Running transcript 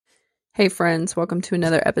Hey friends, welcome to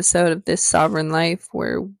another episode of This Sovereign Life,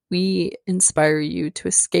 where we inspire you to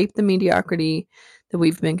escape the mediocrity that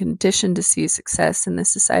we've been conditioned to see as success in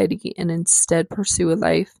this society and instead pursue a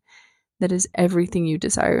life that is everything you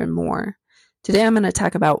desire and more. Today I'm going to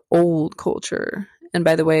talk about old culture. And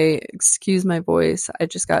by the way, excuse my voice, I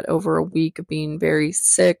just got over a week of being very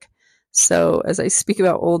sick. So as I speak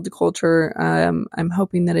about old culture, I'm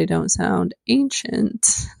hoping that I don't sound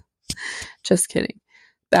ancient. Just kidding.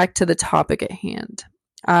 Back to the topic at hand.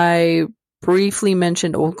 I briefly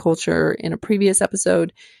mentioned old culture in a previous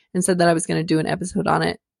episode and said that I was going to do an episode on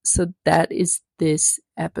it. So that is this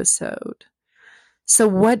episode. So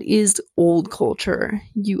what is old culture,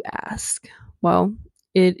 you ask? Well,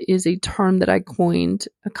 it is a term that I coined,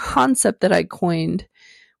 a concept that I coined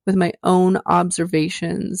with my own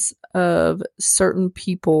observations of certain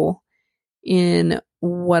people in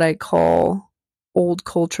what I call old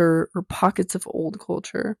culture or pockets of old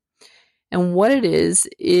culture. And what it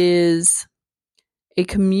is a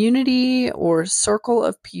community or circle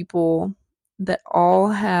of people that all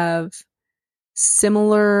have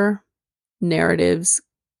similar narratives,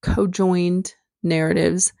 co-joined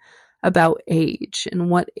narratives about age and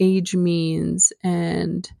what age means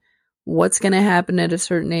and what's going to happen at a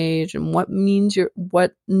certain age and what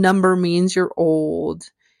number means you're old.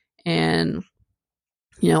 And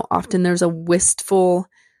often there's a wistful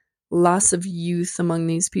loss of youth among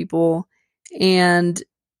these people. And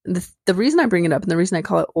the reason I bring it up and the reason I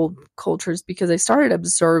call it old culture is because I started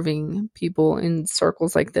observing people in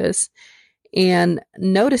circles like this and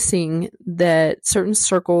noticing that certain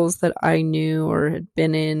circles that I knew or had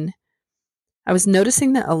been in, I was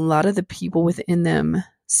noticing that a lot of the people within them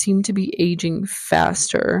seemed to be aging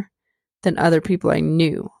faster than other people I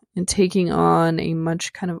knew and taking on a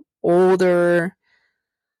much kind of older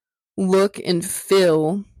look and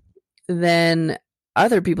feel than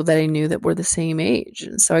other people that I knew that were the same age.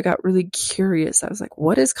 And so I got really curious. I was like,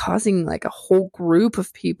 what is causing like a whole group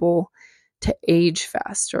of people to age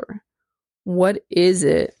faster? What is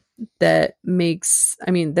it that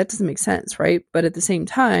that doesn't make sense, right? But at the same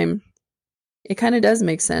time, it kind of does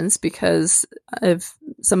make sense because if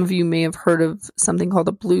some of you may have heard of something called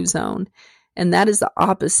a blue zone, and that is the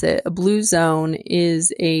opposite. A blue zone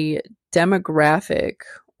is a demographic,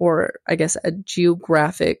 or I guess a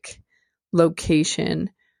geographic location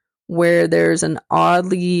where there's an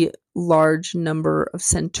oddly large number of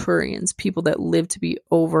centurions, people that live to be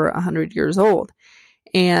over 100 years old.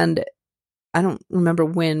 And I don't remember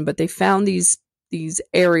when, but they found these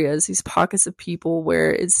areas, these pockets of people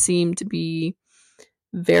where it seemed to be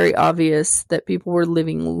very obvious that people were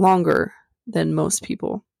living longer than most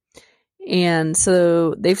people. And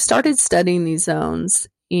so they've started studying these zones,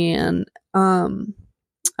 and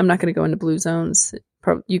I'm not going to go into blue zones.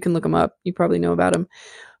 You can look them up. You probably know about them.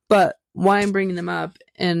 But why I'm bringing them up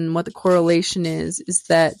and what the correlation is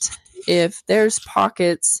that if there's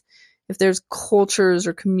pockets, if there's cultures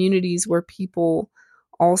or communities where people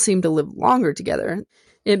all seem to live longer together,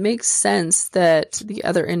 it makes sense that the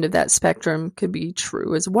other end of that spectrum could be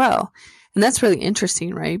true as well. And that's really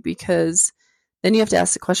interesting, right? Because then you have to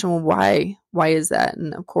ask the question, well, why? Why is that?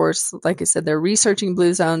 And of course, like I said, they're researching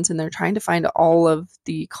blue zones and they're trying to find all of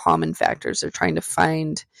the common factors. They're trying to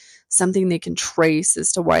find something they can trace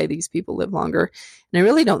as to why these people live longer. And I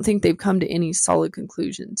really don't think they've come to any solid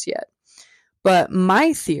conclusions yet. But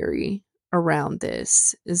my theory around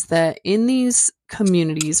this is that in these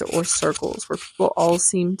communities or circles where people all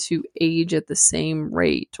seem to age at the same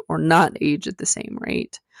rate or not age at the same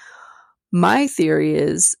rate, my theory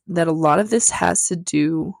is that a lot of this has to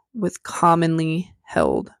do with commonly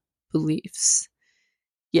held beliefs.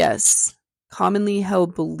 Yes, commonly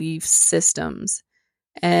held belief systems.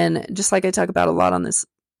 And just like I talk about a lot on this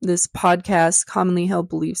podcast, commonly held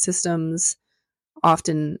belief systems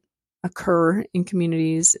often occur in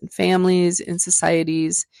communities, in families, in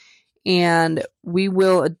societies, and we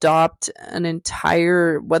will adopt an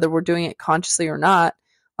entire, whether we're doing it consciously or not,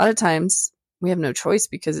 a lot of times we have no choice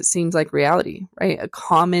because it seems like reality, right? A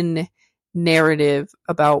common narrative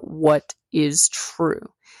about what is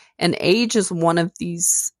true. And age is one of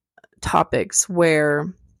these topics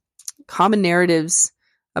where common narratives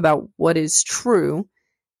about what is true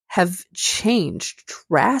have changed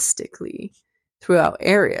drastically throughout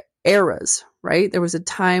eras, right? There was a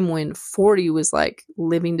time when 40 was like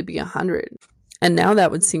living to be 100. And now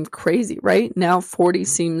that would seem crazy, right? Now 40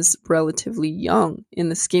 seems relatively young in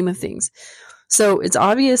the scheme of things. So it's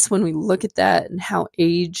obvious when we look at that and how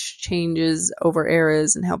age changes over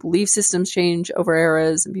eras and how belief systems change over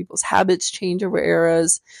eras and people's habits change over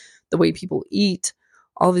eras, the way people eat,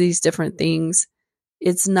 all of these different things,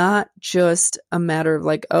 It's not just a matter of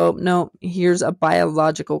like, oh, no, here's a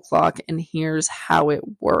biological clock and here's how it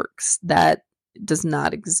works. That does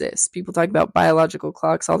not exist. People talk about biological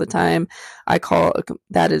clocks all the time. I call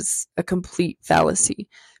that is a complete fallacy,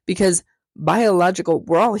 because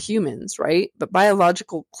we're all humans, right? But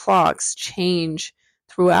biological clocks change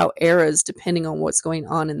throughout eras depending on what's going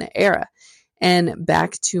on in the era. And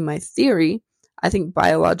back to my theory, I think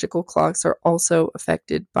biological clocks are also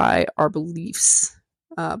affected by our beliefs.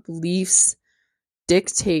 Beliefs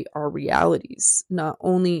dictate our realities, not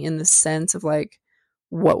only in the sense of like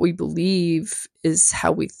what we believe is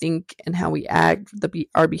how we think and how we act,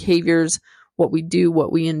 our behaviors, what we do,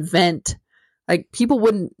 what we invent. Like people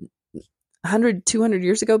wouldn't, 100, 200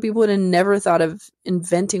 years ago, people would have never thought of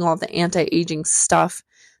inventing all the anti-aging stuff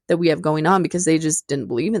that we have going on because they just didn't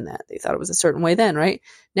believe in that. They thought it was a certain way then, right?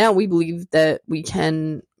 Now we believe that we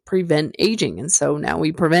can prevent aging, and so now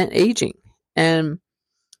we prevent aging. And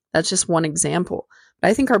that's just one example. But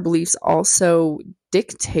I think our beliefs also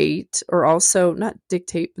dictate, or also not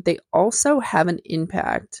dictate, but they also have an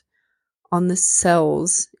impact on the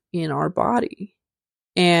cells in our body.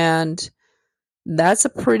 And that's a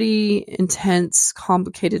pretty intense,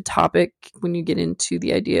 complicated topic when you get into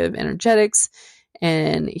the idea of energetics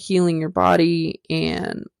and healing your body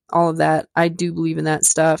and all of that. I do believe in that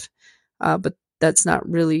stuff, but that's not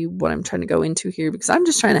really what I'm trying to go into here, because I'm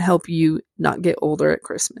just trying to help you not get older at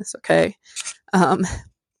Christmas, okay?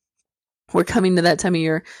 We're coming to that time of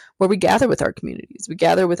year where we gather with our communities. We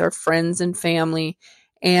gather with our friends and family.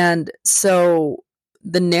 And so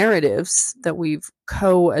the narratives that we've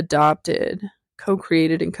co-created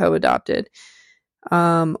and co-adopted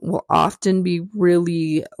will often be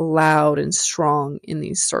really loud and strong in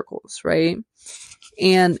these circles, right?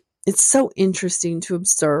 And it's so interesting to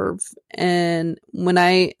observe. And when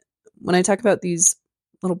I talk about these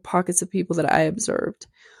little pockets of people that I observed,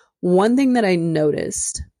 one thing that I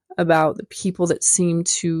noticed about the people that seem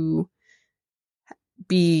to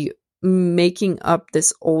be making up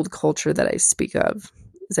this old culture that I speak of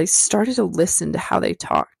is I started to listen to how they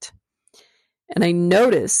talked. And I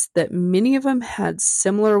noticed that many of them had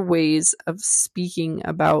similar ways of speaking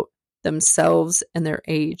about themselves and their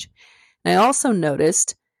age. And I also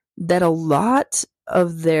noticed that a lot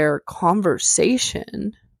of their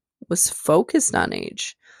conversation was focused on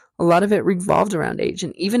age. A lot of it revolved around age.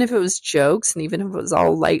 And even if it was jokes and even if it was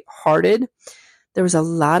all lighthearted, there was a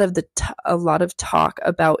lot of talk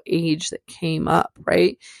about age that came up,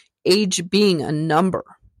 right? Age being a number.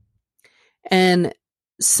 And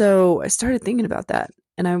so I started thinking about that.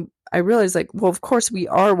 And I realized, like, well, of course we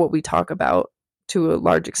are what we talk about to a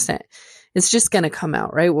large extent. It's just going to come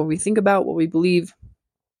out, right? What we think about, what we believe,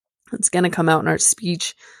 it's going to come out in our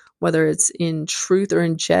speech, whether it's in truth or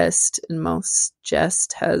in jest. And most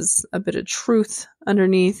jest has a bit of truth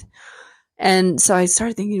underneath. And so I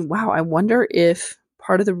started thinking, wow, I wonder if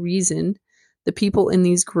part of the reason the people in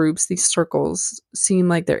these groups, these circles, seem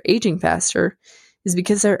like they're aging faster is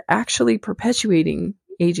because they're actually perpetuating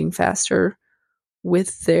aging faster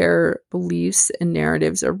with their beliefs and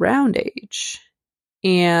narratives around age.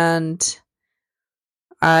 And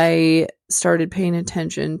I started paying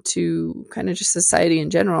attention to kind of just society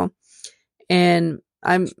in general. And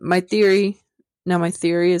my theory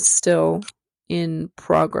is still in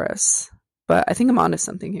progress, but I think I'm onto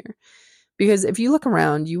something here. Because if you look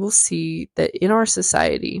around, you will see that in our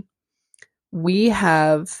society, we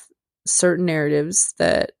have certain narratives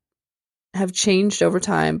that have changed over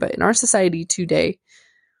time, but in our society today,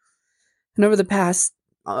 and let's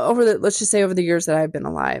just say over the years that I've been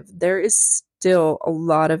alive, there is still a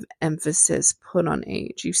lot of emphasis put on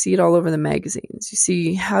age. You see it all over the magazines. You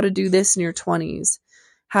see how to do this in your 20s,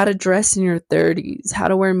 how to dress in your 30s, how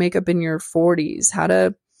to wear makeup in your 40s, how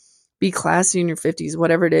to be classy in your 50s,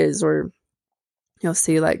 whatever it is. Or you'll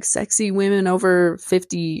see like sexy women over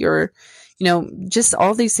 50, or, just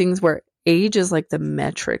all these things where age is like the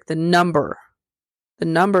metric, the number. The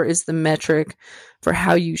number is the metric for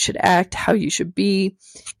how you should act, how you should be.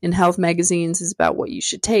 In health magazines is about what you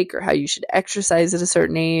should take or how you should exercise at a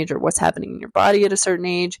certain age or what's happening in your body at a certain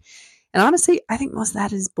age. And honestly, I think most of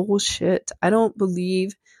that is bullshit. I don't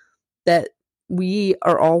believe that we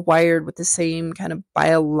are all wired with the same kind of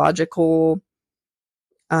biological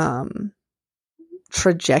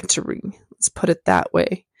trajectory. Let's put it that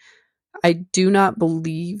way. I do not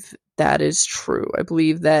believe that is true. I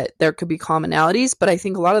believe that there could be commonalities, but I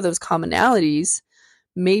think a lot of those commonalities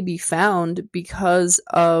may be found because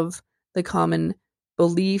of the common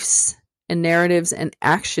beliefs and narratives and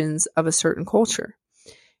actions of a certain culture.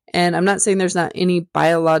 And I'm not saying there's not any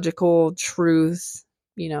biological truth.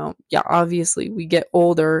 Yeah, obviously we get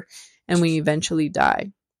older and we eventually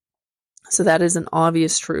die. So that is an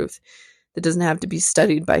obvious truth that doesn't have to be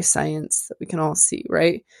studied by science that we can all see,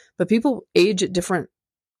 right? But people age at different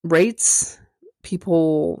rates.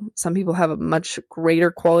 Some people have a much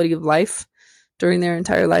greater quality of life during their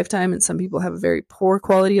entire lifetime, and some people have a very poor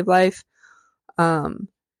quality of life.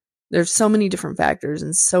 There's so many different factors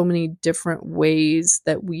and so many different ways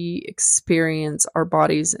that we experience our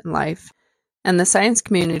bodies in life. And the science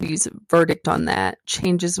community's verdict on that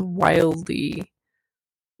changes wildly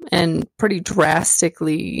and pretty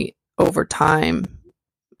drastically over time.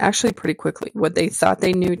 Actually, pretty quickly. What they thought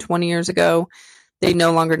they knew 20 years ago, they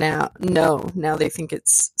no longer know. Now they think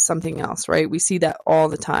it's something else, right? We see that all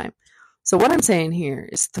the time. So what I'm saying here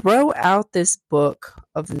is throw out this book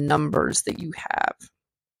of numbers that you have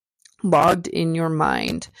logged in your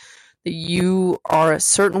mind, that you are a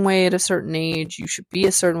certain way at a certain age, you should be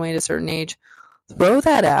a certain way at a certain age. Throw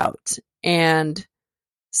that out and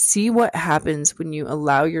see what happens when you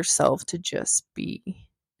allow yourself to just be,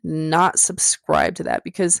 not subscribe to that.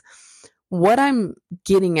 Because what I'm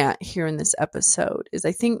getting at here in this episode is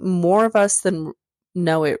I think more of us than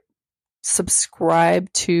know it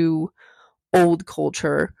subscribe to old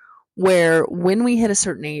culture, where when we hit a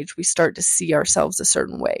certain age, we start to see ourselves a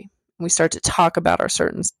certain way. We start to talk about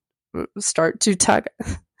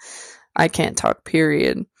I can't talk,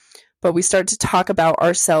 period. But we start to talk about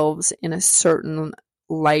ourselves in a certain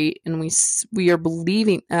light, and we are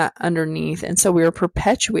believing that underneath. And so we are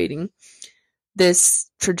perpetuating this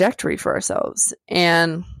trajectory for ourselves.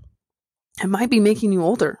 And it might be making you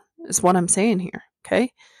older, is what I'm saying here.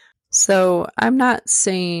 Okay. So I'm not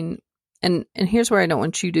saying, and here's where I don't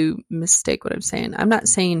want you to mistake what I'm saying. I'm not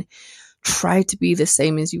saying try to be the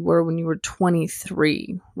same as you were when you were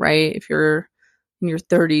 23, right? If you're in your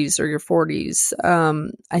 30s or your 40s.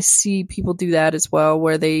 I see people do that as well,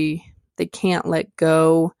 where they can't let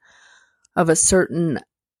go of a certain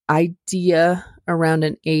idea around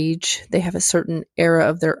an age. They have a certain era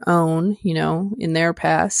of their own, in their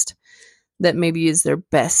past that maybe is their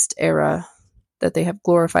best era that they have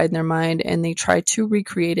glorified in their mind, and they try to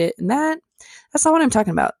recreate it. And that's not what I'm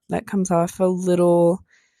talking about. That comes off a little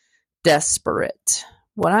desperate.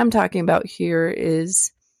 What I'm talking about here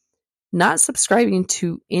is not subscribing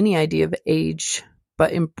to any idea of age,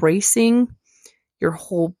 but embracing your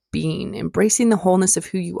whole being, embracing the wholeness of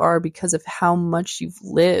who you are because of how much you've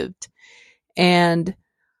lived, and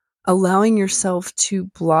allowing yourself to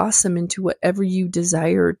blossom into whatever you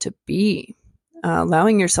desire to be,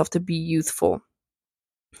 allowing yourself to be youthful.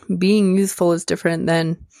 Being youthful is different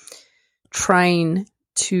than trying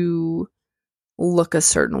to look a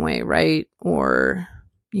certain way, right? Or,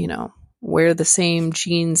 wear the same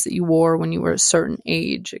jeans that you wore when you were a certain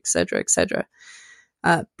age, etc., etc.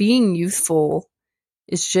 Being youthful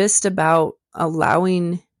is just about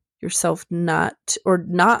allowing yourself not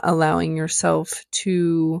allowing yourself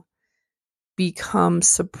to become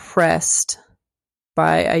suppressed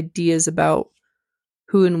by ideas about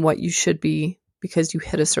who and what you should be because you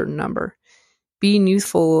hit a certain number. Being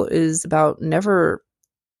youthful is about never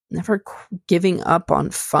giving up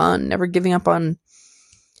on fun, never giving up on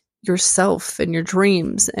yourself and your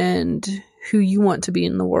dreams and who you want to be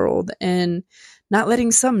in the world, and not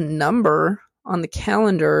letting some number on the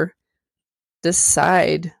calendar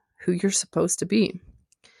decide who you're supposed to be.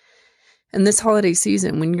 And this holiday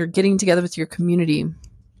season, when you're getting together with your community,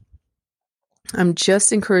 I'm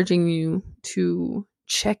just encouraging you to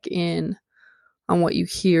check in on what you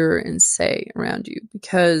hear and say around you,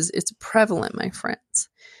 because it's prevalent, my friends.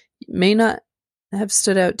 It may not have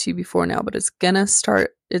stood out to you before now, but it's gonna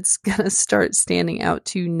start standing out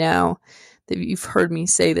to you now that you've heard me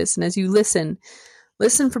say this. And as you listen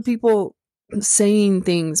for people saying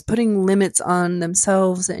things, putting limits on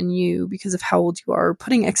themselves and you because of how old you are,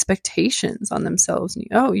 putting expectations on themselves. And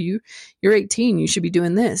you're 18, you should be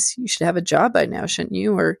doing this. You should have a job by now, shouldn't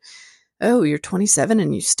you? Or, oh, you're 27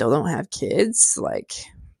 and you still don't have kids. Like,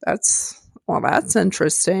 that's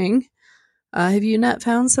interesting. Have you not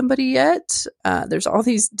found somebody yet? There's all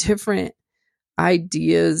these different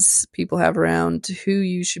ideas people have around who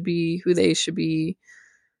you should be, who they should be.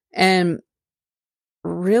 And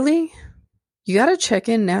really, you got to check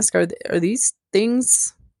in and ask, are these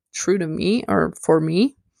things true to me or for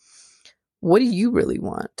me? What do you really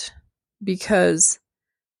want? Because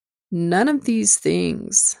none of these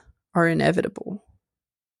things are inevitable.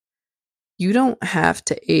 You don't have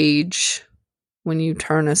to age when you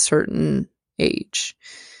turn a certain age.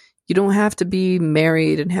 You don't have to be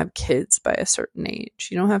married and have kids by a certain age.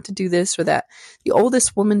 You don't have to do this or that. The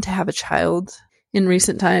oldest woman to have a child in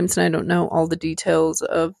recent times, and I don't know all the details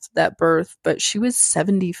of that birth, but she was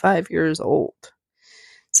 75 years old.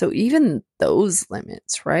 So even those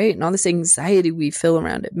limits, right? And all this anxiety we feel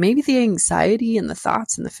around it. Maybe the anxiety and the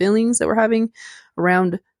thoughts and the feelings that we're having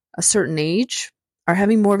around a certain age are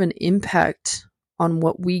having more of an impact on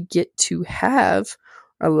what we get to have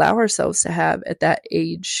or allow ourselves to have at that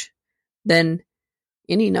age than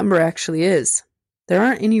any number actually is. There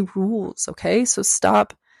aren't any rules, okay? So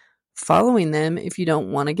stop following them if you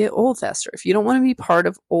don't want to get old faster. If you don't want to be part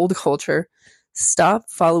of old culture, stop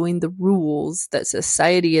following the rules that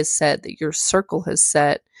society has set, that your circle has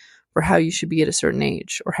set for how you should be at a certain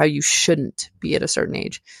age or how you shouldn't be at a certain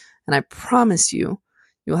age. And I promise you,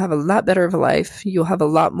 you'll have a lot better of a life. You'll have a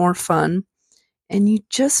lot more fun. And you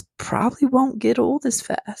just probably won't get old as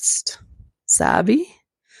fast. Sabi?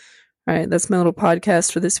 All right, that's my little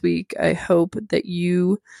podcast for this week. I hope that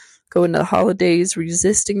you go into the holidays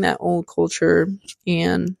resisting that old culture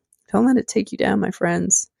and don't let it take you down, my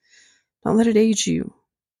friends. Don't let it age you,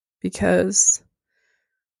 because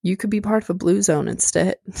you could be part of a blue zone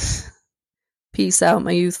instead. Peace out,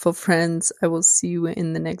 my youthful friends. I will see you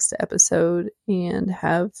in the next episode, and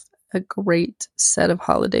have a great set of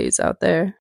holidays out there.